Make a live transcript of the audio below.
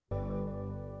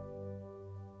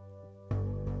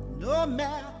no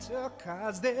matter,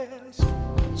 'cause there's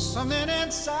something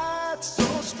inside so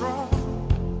strong.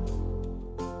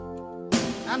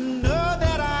 I know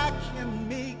that I can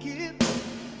make it,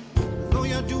 though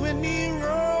you're doing me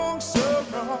wrong, so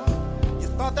wrong. You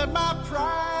thought that my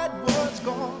pride was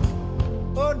gone.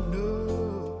 Oh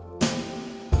no,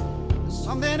 there's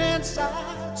something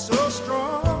inside so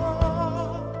strong.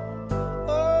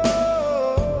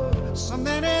 Oh,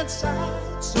 something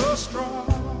inside so strong.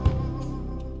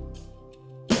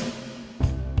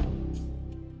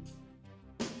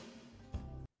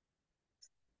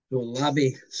 So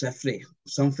Labi Siffre,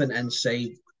 something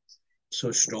inside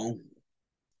so strong.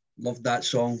 Loved that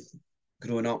song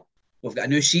growing up. We've got a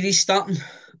new series starting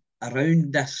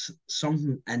around this,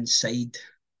 something inside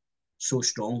so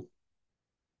strong.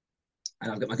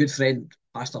 And I've got my good friend,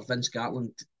 Pastor Vince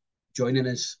Gartland, joining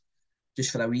us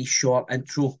just for a wee short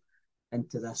intro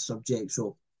into this subject.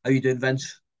 So, how you doing,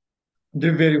 Vince? I'm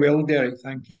doing very well, Derek.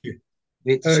 Thank you.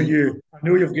 Great to How are see you. you? I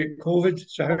know you've got COVID,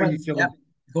 so how are COVID, you yeah, feeling?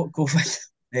 got COVID.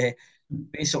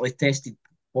 Basically tested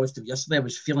positive yesterday. I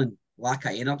was feeling lack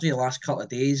of energy the last couple of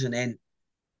days, and then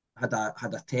had a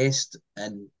test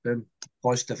and boom,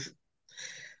 positive.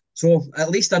 So at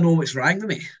least I know what's wrong with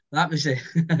me. That was it.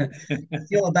 I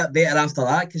feel a bit better after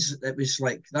that because it was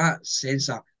like that sense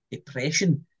of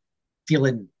depression,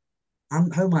 feeling how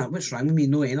am I? What's wrong with me?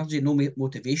 No energy, no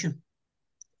motivation.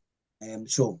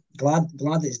 So glad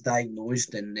it's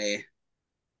diagnosed and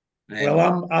Well,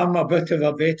 um, I'm a bit of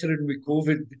a veteran with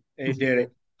COVID,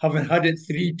 Derek. Having had it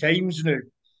 3 times now,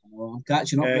 I'm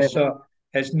catching up with it. so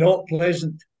it's not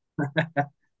pleasant.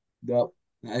 No,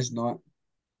 it is not.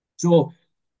 So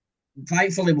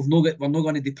thankfully we're not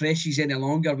going to depress you any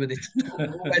longer with the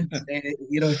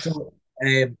COVID. So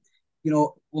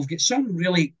we've got some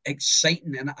really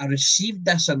exciting, and I received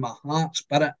this in my heart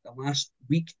spirit the last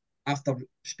week after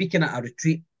speaking at a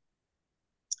retreat.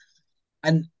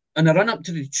 And in the run up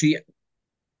to the retreat,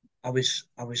 I was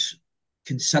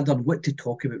considering what to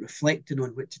talk about, reflecting on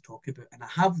what to talk about, and I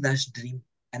have this dream,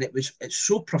 and it's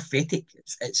so prophetic.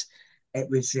 It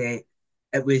was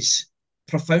it was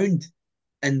profound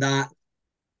in that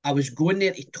I was going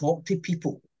there to talk to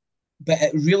people, but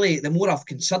it really, the more I've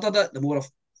considered it, the more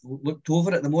I've looked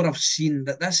over it, the more I've seen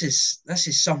that this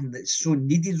is something that's so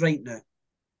needed right now.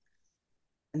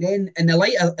 And then in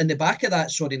the back of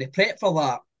that, sorry, in the prep for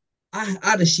that,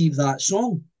 I received that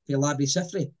song for Labi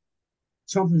Siffre,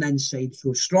 something inside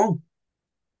so strong.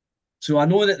 So I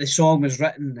know that the song was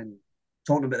written and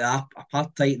talking about the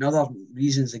apartheid and other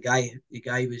reasons the guy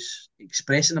was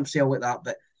expressing himself like that.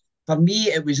 But for me,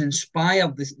 it was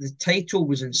inspired. The title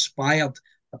was inspired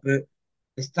about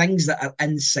the things that are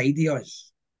inside of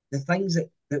us, the things that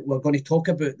we're going to talk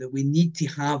about that we need to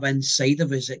have inside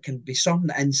of us. It can be something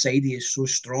that inside of is so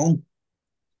strong.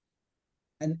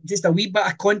 And just a wee bit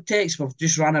of context, we've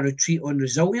just ran a retreat on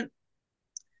resilient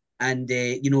and,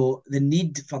 the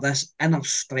need for this inner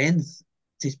strength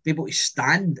to be able to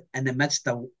stand in the midst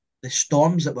of the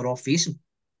storms that we're all facing.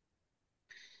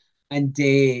 And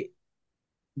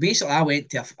basically, I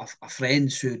went to a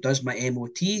friend who does my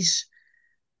MOTs,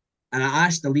 and I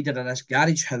asked the leader of this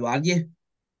garage, "How are you?"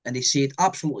 And he said,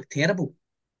 "Absolutely terrible."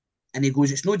 And he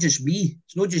goes, "It's not just me.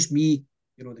 It's not just me.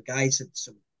 The guy's had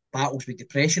some battles with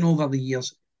depression over the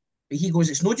years." But he goes,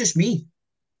 "It's not just me.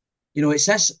 It's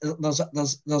this.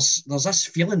 There's this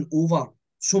feeling over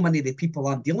so many of the people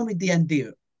I'm dealing with day in day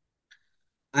out."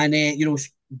 And a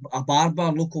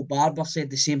local barber, said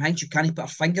the same thing. She can't put her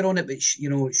finger on it, but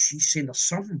she's saying there's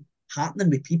something happening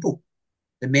with people.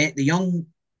 The young,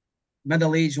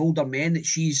 middle-aged, older men that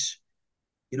she's,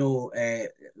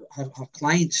 her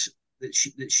clients that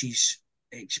she's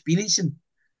experiencing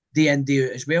day in day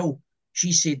out as well.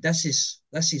 She said this is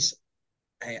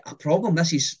a problem.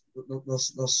 There's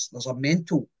a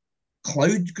mental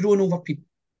cloud growing over people.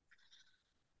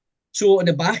 So on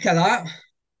the back of that,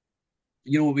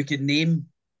 we could name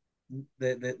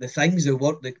the things, the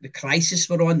work, the crisis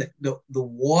we're on, the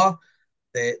war,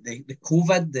 the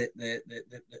COVID,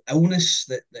 the illness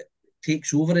that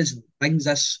takes over us and brings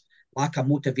this lack of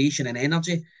motivation and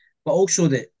energy, but also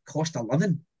the cost of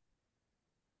living.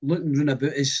 Looking round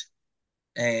about us,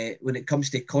 when it comes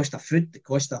to cost of food, the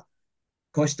cost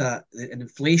of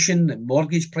inflation, and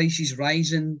mortgage prices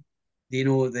rising,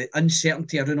 the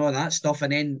uncertainty around all that stuff,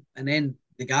 and then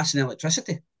the gas and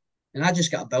electricity. And I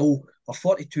just got a bill for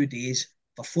 42 days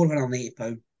for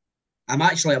 £480.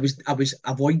 I was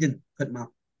avoiding putting my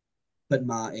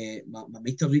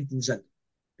meter readings in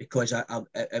because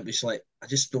it was like I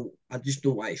just don't want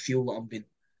to feel that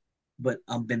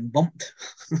I'm being bumped.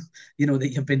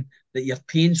 That you're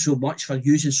paying so much for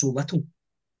using so little.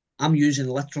 I'm using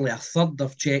literally a third.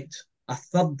 I've checked a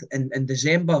third in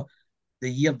December the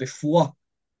year before.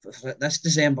 This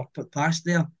December past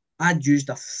there, I'd used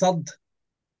a third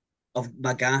of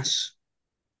my gas,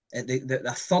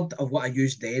 the third of what I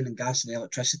used then in gas and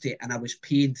electricity, and I was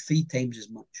paying 3 times as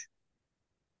much.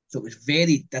 So it was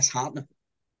very disheartening.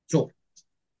 So,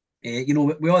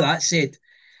 with all that said,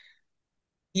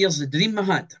 here's the dream I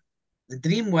had. The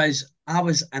dream was I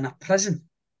was in a prison.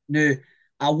 Now,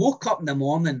 I woke up in the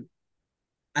morning,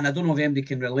 and I don't know if anybody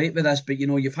can relate with this, but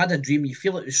you've had a dream, you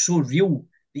feel it was so real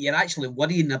that you're actually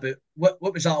worrying about what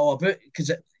was that all about?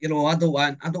 Because I don't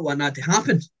want that to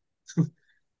happen.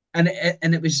 and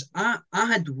it was I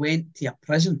had went to a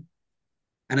prison,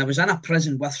 and I was in a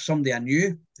prison with somebody I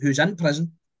knew who's in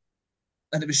prison,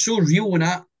 and it was so real when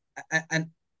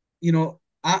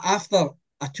after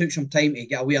I took some time to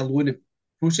get away alone and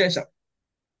process it.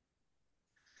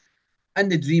 In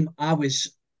the dream, I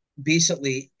was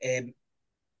basically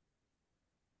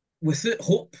without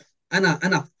hope in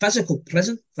a physical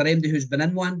prison. For anybody who's been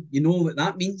in one, you know what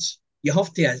that means. You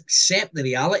have to accept the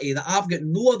reality that I've got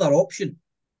no other option,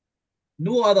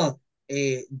 no other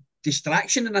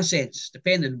distraction in a sense,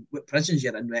 depending what prisons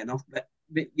you're in right enough. But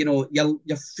your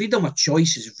freedom of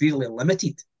choice is really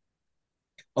limited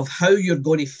of how you're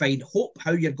going to find hope,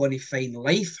 how you're going to find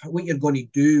life, what you're going to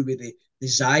do with the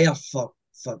desire for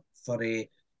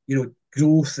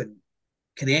growth and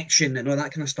connection and all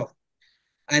that kind of stuff.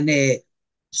 And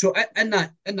so in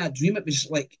that dream, it was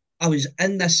like I was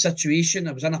in this situation.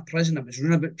 I was in a prison. I was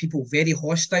running about people very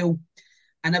hostile,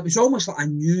 and it was almost like I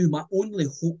knew my only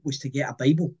hope was to get a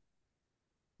Bible.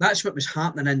 That's what was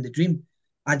happening in the dream.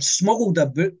 I'd smuggled a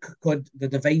book called The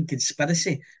Divine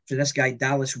Conspiracy for this guy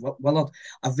Dallas Willard,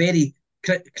 a very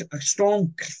a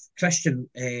strong Christian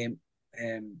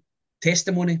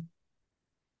testimony.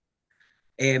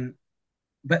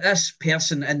 But this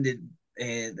person in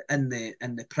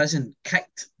the prison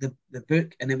kicked the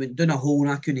book, and it went down a hole,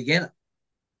 and I couldn't get it.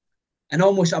 And I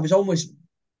was almost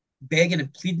begging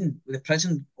and pleading with the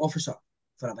prison officer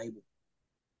for a Bible.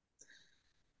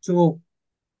 So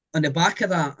on the back of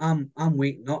that, I'm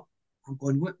waking up. I'm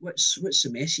going, what's the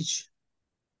message?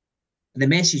 And the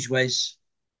message was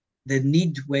the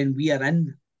need when we are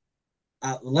in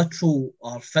a literal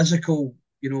or physical,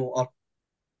 or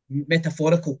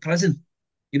metaphorical prison,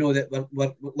 that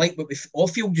we're like what we all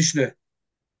feel just now,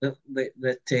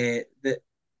 that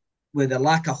with the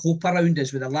lack of hope around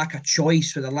us, with the lack of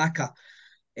choice, with the lack of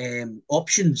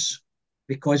options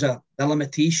because of the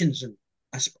limitations. And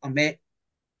I met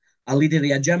a leader of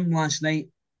a gym last night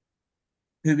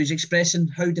who was expressing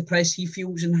how depressed he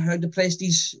feels and how depressed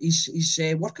his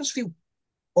workers feel,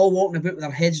 all walking about with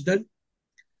their heads down.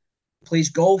 Plays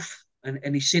golf,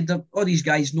 and he said that all these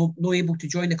guys no able to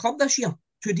join the club this year,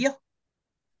 too dear.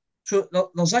 So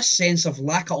there's this sense of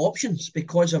lack of options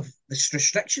because of the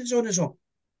restrictions on us all,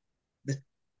 the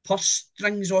purse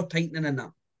strings all tightening and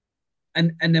that.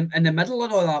 And in the middle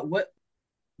of all that,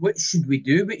 what should we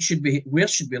do? Where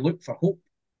should we look for hope?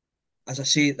 As I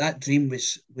say, that dream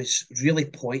was really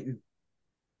pointing.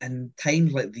 In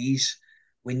times like these,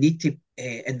 we need to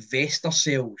invest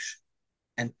ourselves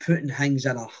in putting things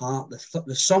in our heart.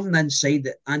 There's something inside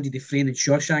that Andy Dufresne in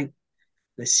Shawshank,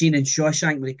 the scene in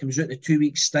Shawshank when he comes out the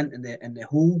 2-week stint in the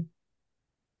hole,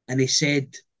 and he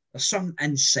said there's something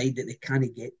inside that they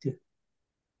can't get to.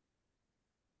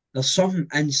 There's something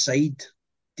inside,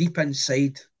 deep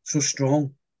inside, so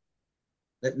strong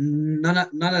that none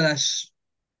of this,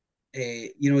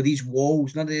 these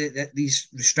walls, none of these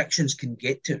restrictions can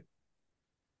get to.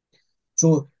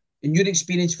 So, in your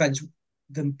experience, Vince,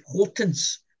 the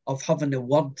importance of having the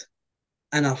word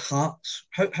in our hearts,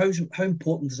 how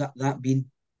important has that been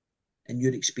in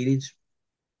your experience?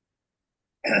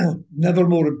 Never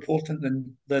more important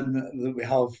than that we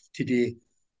have today.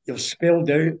 You've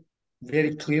spelled out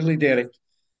very clearly, Derek,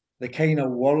 the kind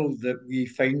of world that we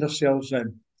find ourselves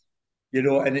in,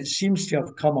 and it seems to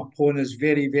have come upon us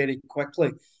very, very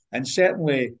quickly. And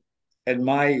certainly in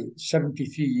my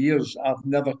 73 years, I've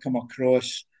never come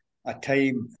across a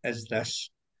time as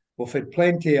this. We've had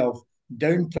plenty of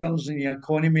downturns in the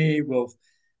economy.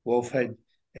 We've had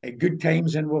good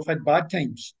times and we've had bad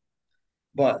times.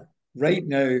 But right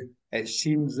now, it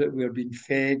seems that we're being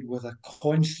fed with a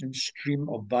constant stream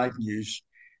of bad news,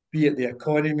 be it the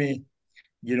economy,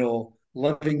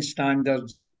 living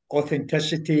standards,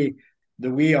 authenticity,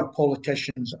 the way our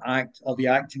politicians act, are they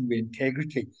acting with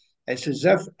integrity? It's as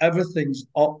if everything's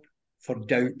up for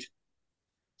doubt.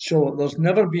 So there's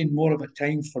never been more of a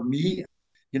time for me.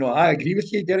 I agree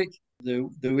with you, Derek. The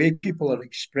way people are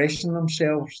expressing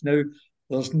themselves now,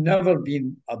 there's never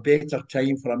been a better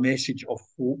time for a message of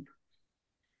hope.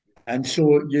 And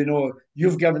so,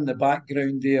 you've given the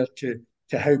background there to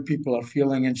how people are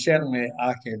feeling, and certainly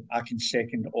I can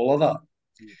second all of that.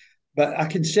 But I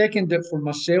can second it for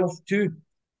myself too.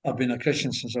 I've been a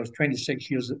Christian since I was 26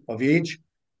 years of age,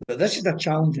 but this is a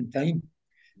challenging time.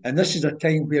 And this is a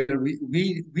time where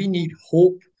we need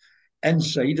hope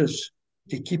inside us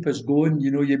to keep us going.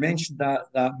 You mentioned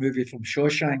that movie from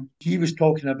Shawshank. He was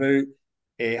talking about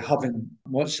having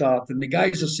Mozart, and the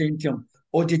guys are saying to him,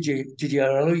 "Oh, did you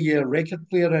allow your record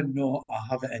player in?" "No, I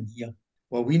have it in here."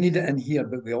 Well, we need it in here,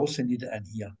 but we also need it in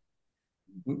here.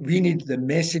 We need the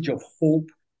message of hope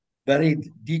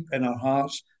buried deep in our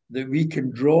hearts that we can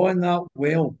draw in that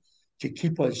well to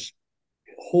keep us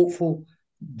hopeful,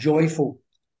 joyful,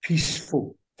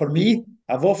 peaceful. For me,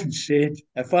 I've often said,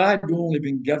 if I had only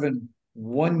been given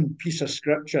one piece of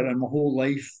scripture in my whole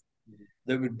life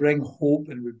that would bring hope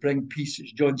and would bring peace,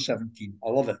 it's John 17. I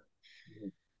love it.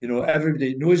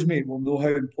 Everybody knows me will know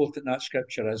how important that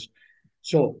scripture is.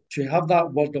 So to have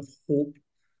that word of hope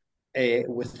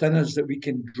within us that we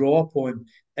can draw upon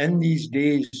in these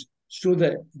days, so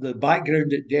that the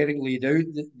background that Derek laid out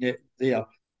there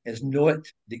is not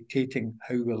dictating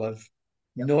how we live,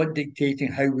 not dictating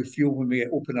how we feel when we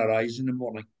open our eyes in the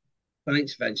morning.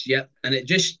 Thanks, Vince. Yep. And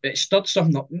it stirred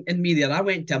something up in me there. I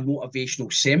went to a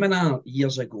motivational seminar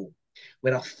years ago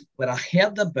where I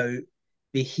heard about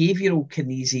behavioural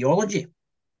kinesiology.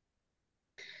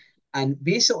 And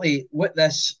basically what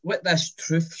this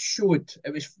truth showed,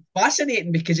 it was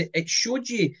fascinating because it showed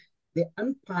you the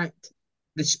impact,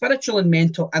 the spiritual and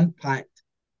mental impact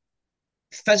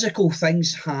physical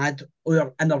things had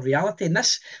in our reality. And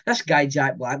this guy,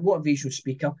 Jack Black, motivational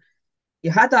speaker, he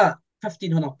had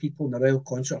 1,500 people in the Royal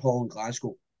Concert Hall in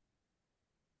Glasgow.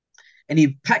 And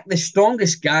he picked the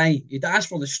strongest guy. He'd asked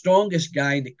for the strongest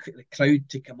guy in the crowd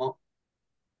to come up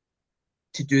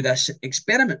to do this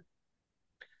experiment.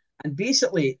 And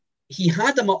basically, he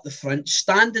had him up the front,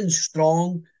 standing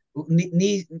strong,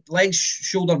 legs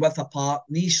shoulder width apart,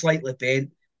 knees slightly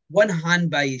bent, one hand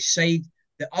by his side,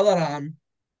 the other arm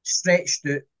stretched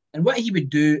out. And what he would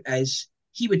do is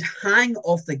he would hang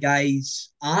off the guy's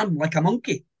arm like a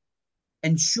monkey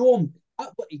and show him,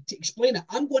 to explain it,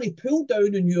 I'm going to pull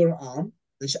down on your arm,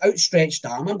 this outstretched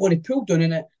arm, I'm going to pull down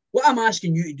on it. What I'm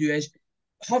asking you to do is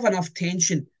have enough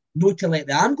tension not to let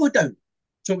the arm go down.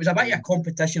 So it was a bit of a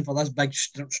competition for this big,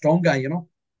 strong guy, And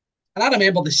I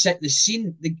remember the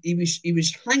scene. He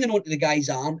was hanging onto the guy's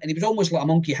arm, and he was almost like a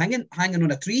monkey hanging on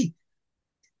a tree.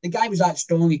 The guy was that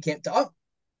strong, he kept it up.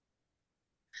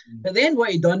 But then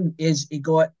what he done is he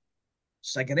got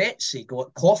cigarettes, he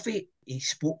got coffee, he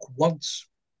spoke words,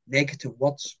 negative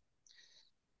words.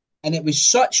 And it was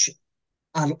such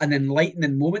an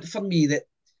enlightening moment for me that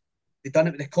he done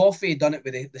it with the coffee, he done it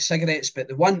with the cigarettes, but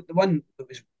the one that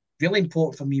was really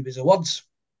important for me was the words,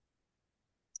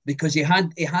 because he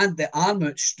had the arm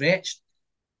outstretched.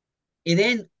 He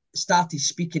then started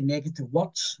speaking negative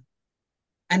words,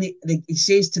 and he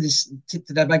says to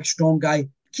the big strong guy,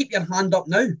 "Keep your hand up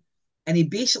now." And he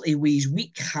basically, with his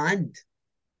weak hand,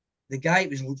 the guy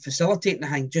was facilitating the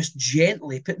hand, just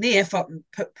gently put no effort and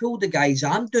pulled the guy's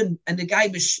arm down, and the guy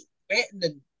was sweating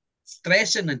and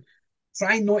stressing and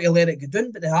trying not to let it go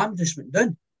down, but the arm just went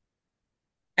down.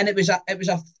 And it's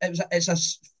a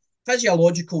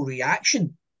physiological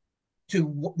reaction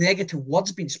to negative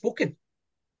words being spoken.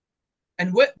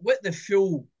 And what the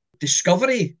full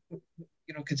discovery,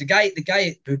 because the guy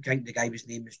who think the guy was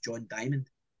name was John Diamond.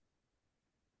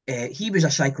 He was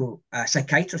a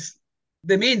psychiatrist.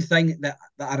 The main thing that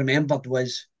I remembered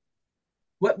was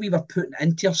what we were putting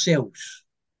into ourselves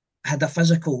had a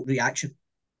physical reaction,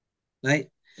 right?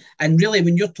 And really,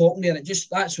 when you're talking there,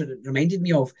 that's what it reminded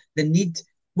me of, the need.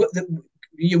 When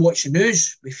you watch the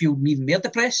news, we feel even more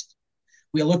depressed.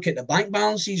 We look at the bank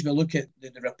balances, we look at the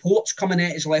reports coming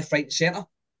at us left, right, and centre.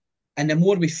 And the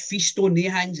more we feast on the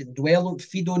things and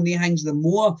feed on the things, the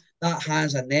more that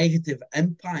has a negative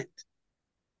impact,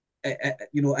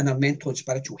 in our mental and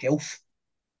spiritual health.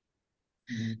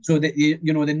 Mm-hmm. So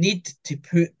the need to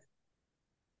put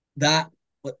that,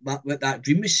 what that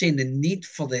dream was saying, the need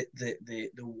for the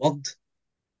word,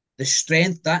 the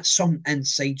strength, that's something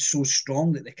inside so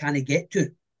strong that they can't get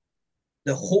to.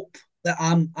 The hope that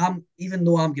I'm even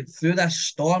though I'm going through this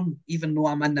storm, even though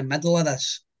I'm in the middle of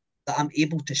this, that I'm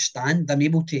able to stand, I'm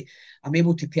able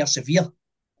to persevere.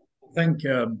 I think,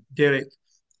 Derek,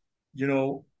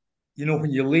 when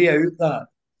you lay out that,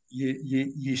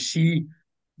 you see,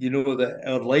 that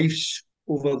our lives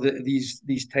over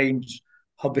these times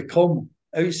have become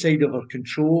outside of our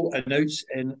control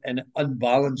and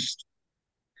unbalanced.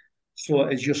 So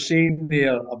as you're saying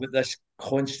there about this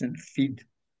constant feed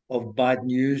of bad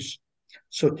news,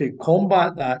 So to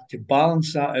combat that, to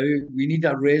balance that out, we need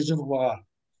a reservoir.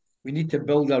 We need to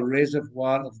build a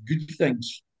reservoir of good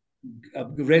things, a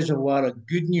reservoir of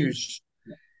good news,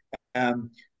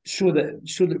 um, so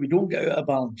that we don't get out of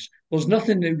balance. There's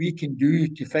nothing that we can do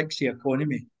to fix the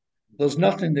economy. There's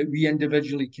nothing that we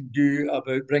individually can do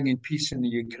about bringing peace in the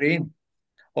Ukraine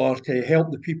or to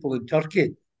help the people in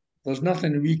Turkey. There's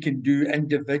nothing we can do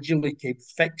individually to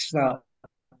fix that.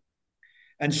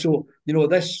 And so,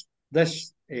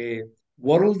 this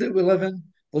world that we live in,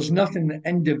 there's nothing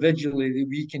individually that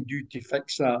we can do to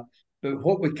fix that. But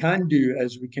what we can do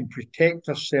is we can protect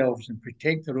ourselves and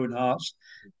protect our own hearts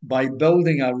by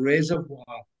building a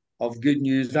reservoir of good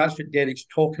news. That's what Derek's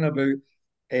talking about,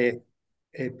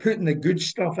 putting the good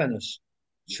stuff in us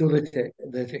so that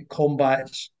it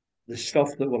combats the stuff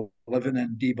that we're living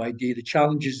in day by day, the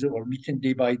challenges that we're meeting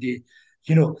day by day.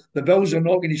 The bills are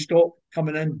not going to stop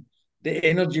coming in. The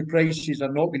energy prices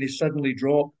are not going to suddenly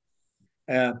drop.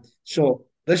 So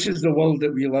this is the world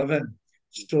that we live in.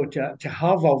 So to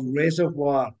have a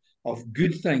reservoir of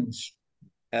good things,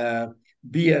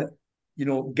 be it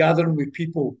gathering with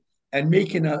people and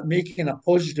making a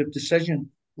positive decision.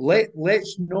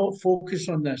 Let's not focus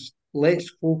on this. Let's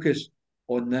focus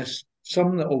on this.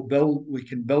 Something that we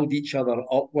can build each other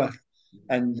up with,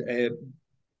 and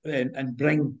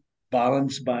bring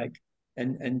balance back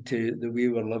into the way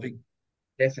we're living.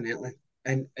 Definitely.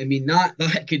 And I mean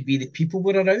that could be the people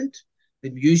we're around, the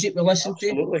music we listen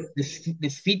Absolutely. to, the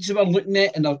feeds we're looking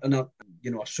at, and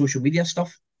our social media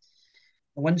stuff.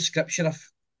 The one scripture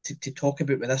to talk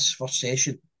about with this first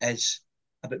session is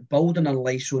about building our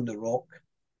lives on the rock.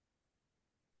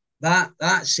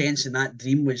 That sense and that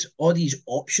dream was all these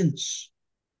options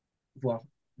were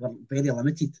very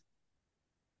limited.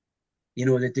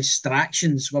 The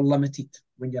distractions were limited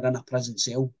when you're in a prison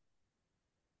cell.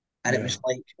 And it was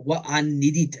like what I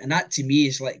needed. And that to me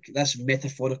is like this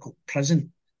metaphorical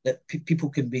prison that people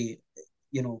can be,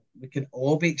 we can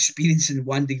all be experiencing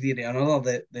one degree or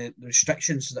another, the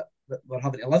restrictions that we're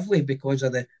having to live with because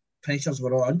of the pressures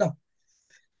we're all under.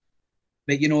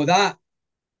 But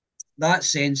that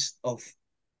sense of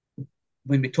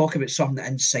when we talk about something that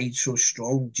inside so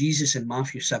strong, Jesus in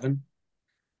Matthew 7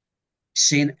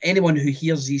 saying, anyone who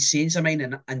hears these sayings of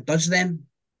mine and does them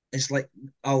is like,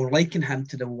 I'll liken him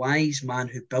to the wise man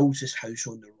who builds his house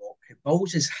on the rock, who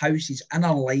builds his house, his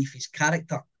inner life, his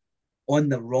character on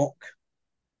the rock.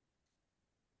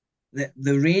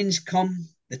 The rains come,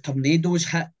 the tornadoes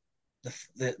hit,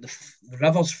 the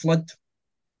rivers flood,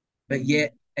 but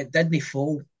yet it didn't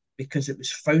fall because it was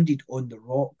founded on the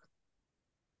rock.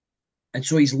 And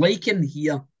so he's likening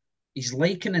his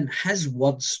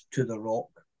words to the rock.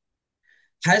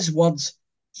 His words,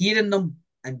 hearing them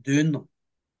and doing them.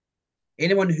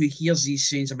 Anyone who hears these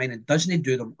sayings of mine and doesn't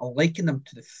do them, I'll liken them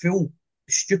to the fool,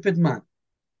 the stupid man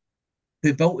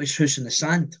who built his house in the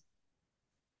sand.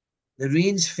 The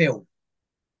rains fell.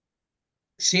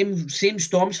 Same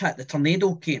storms hit. The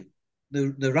tornado came.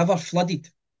 The river flooded.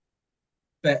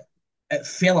 But it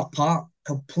fell apart,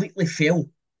 completely fell,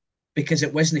 because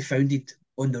it wasn't founded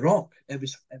on the rock. It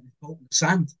was built in the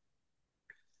sand.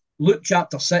 Luke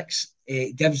chapter 6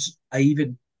 gives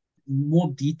even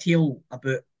more detail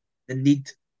about the need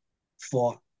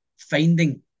for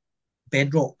finding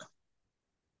bedrock.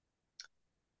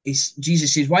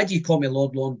 Jesus says, why do you call me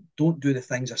Lord, Lord? Don't do the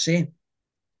things I say.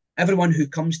 Everyone who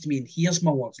comes to me and hears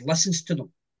my words, listens to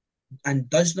them and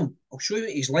does them, I'll show you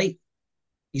what he's like.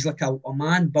 He's like a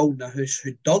man building a house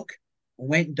who dug and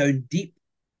went down deep,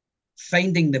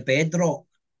 finding the bedrock,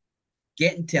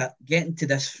 getting to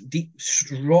this deep,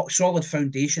 rock solid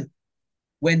foundation.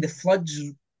 When the floods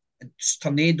and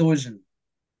tornadoes and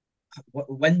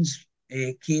winds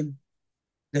came,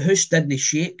 the house didn't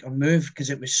shake or move because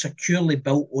it was securely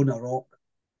built on a rock.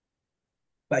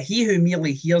 But he who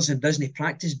merely hears and doesn't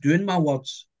practice doing my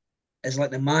words is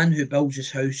like the man who builds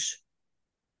his house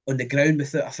on the ground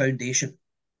without a foundation,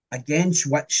 against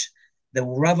which the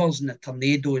rivers and the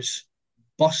tornadoes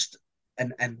burst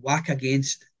and whack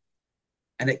against,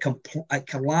 and it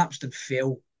collapsed and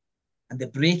fell, and the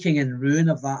breaking and ruin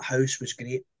of that house was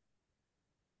great.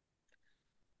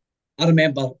 I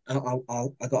remember I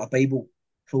got a Bible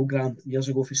program years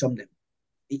ago for somebody.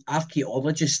 The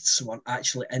archaeologists were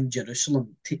actually in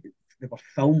Jerusalem. They were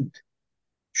filmed,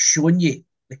 showing you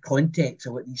the context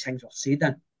of what these things were said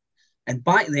in. And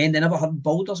back then, they never had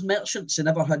builders merchants. They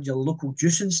never had your local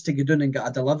juicings to go down and get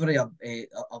a delivery of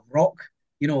rock,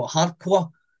 hardcore,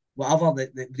 whatever,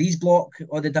 the breeze block,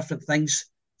 all the different things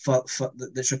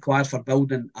that's required for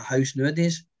building a house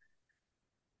nowadays.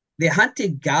 They had to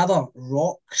gather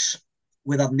rocks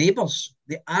with their neighbours.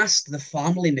 they asked the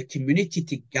family and the community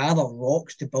to gather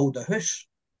rocks to build a house.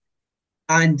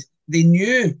 And they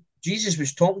knew Jesus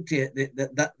was talking to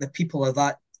the people of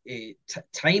that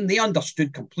time. They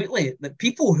understood completely that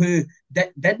people who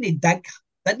didn't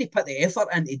put the effort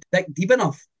in to dig deep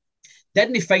enough,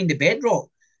 didn't find the bedrock.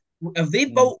 If they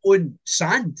built on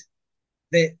sand,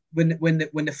 when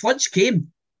the floods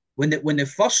came, when the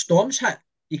first storms hit,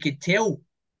 you could tell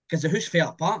because the house fell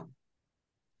apart.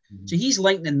 So he's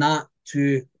linking that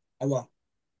to our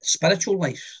spiritual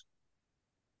life.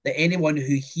 That anyone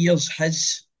who hears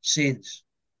his sayings,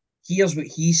 hears what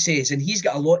he says, and he's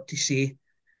got a lot to say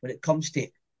when it comes to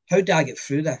how do I get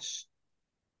through this?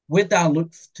 Where do I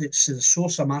look to the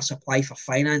source of my supply for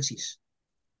finances?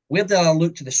 Where do I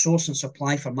look to the source and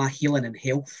supply for my healing and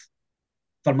health,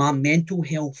 for my mental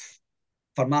health,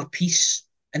 for my peace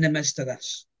in the midst of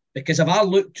this? Because if I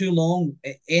look too long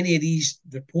at any of these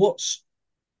reports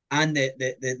and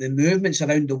the movements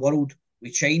around the world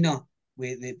with China,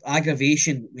 with the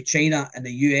aggravation with China and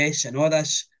the US and all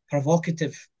this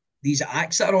provocative, these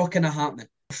acts that are all kind of happening,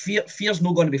 fear's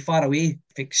not going to be far away,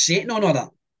 fixating on all that.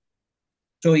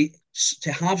 So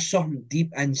to have something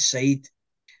deep inside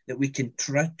that we can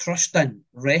trust in,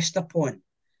 rest upon,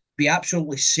 be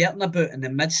absolutely certain about in the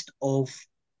midst of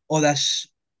all this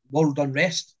world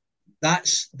unrest,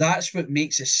 that's what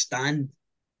makes us stand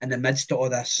in the midst of all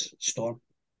this storm.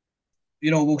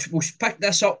 You know, we'll pick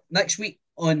this up next week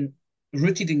on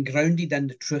Rooted and Grounded in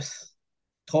the Truth.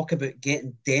 Talk about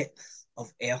getting depth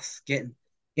of earth, getting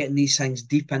these things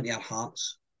deep into our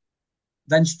hearts.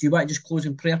 Vince, do you want to just close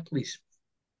in prayer, please?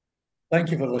 Thank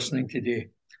you for listening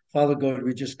today. Father God,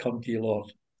 we just come to you,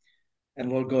 Lord.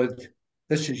 And Lord God,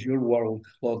 this is your world,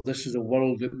 Lord. This is a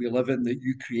world that we live in, that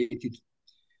you created.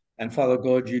 And Father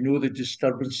God, you know the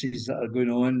disturbances that are going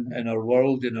on in our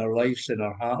world, in our lives, in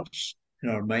our hearts, in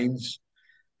our minds.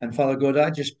 And Father God,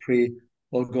 I just pray,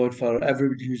 Lord God, for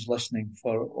everybody who's listening,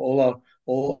 for all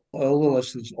the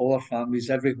listeners, all our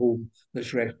families, every home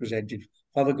that's represented.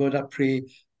 Father God, I pray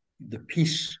the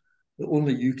peace that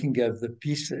only you can give, the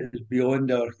peace that is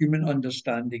beyond our human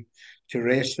understanding, to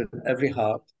rest in every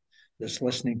heart that's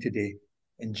listening today.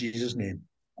 In Jesus' name,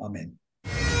 amen.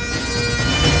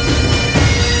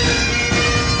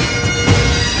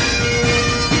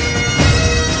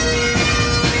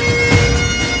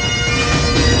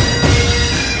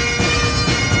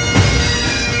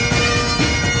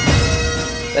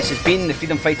 This has been the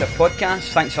Freedom Fighter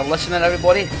Podcast. Thanks for listening,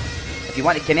 everybody. If you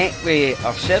want to connect with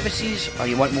our services, or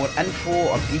you want more info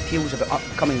or details about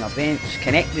upcoming events,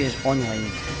 connect with us online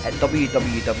at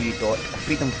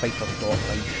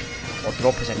www.freedomfighters.life or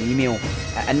drop us an email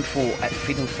at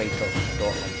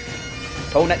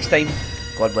info@freedomfighters.life. Till next time,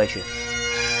 God bless you.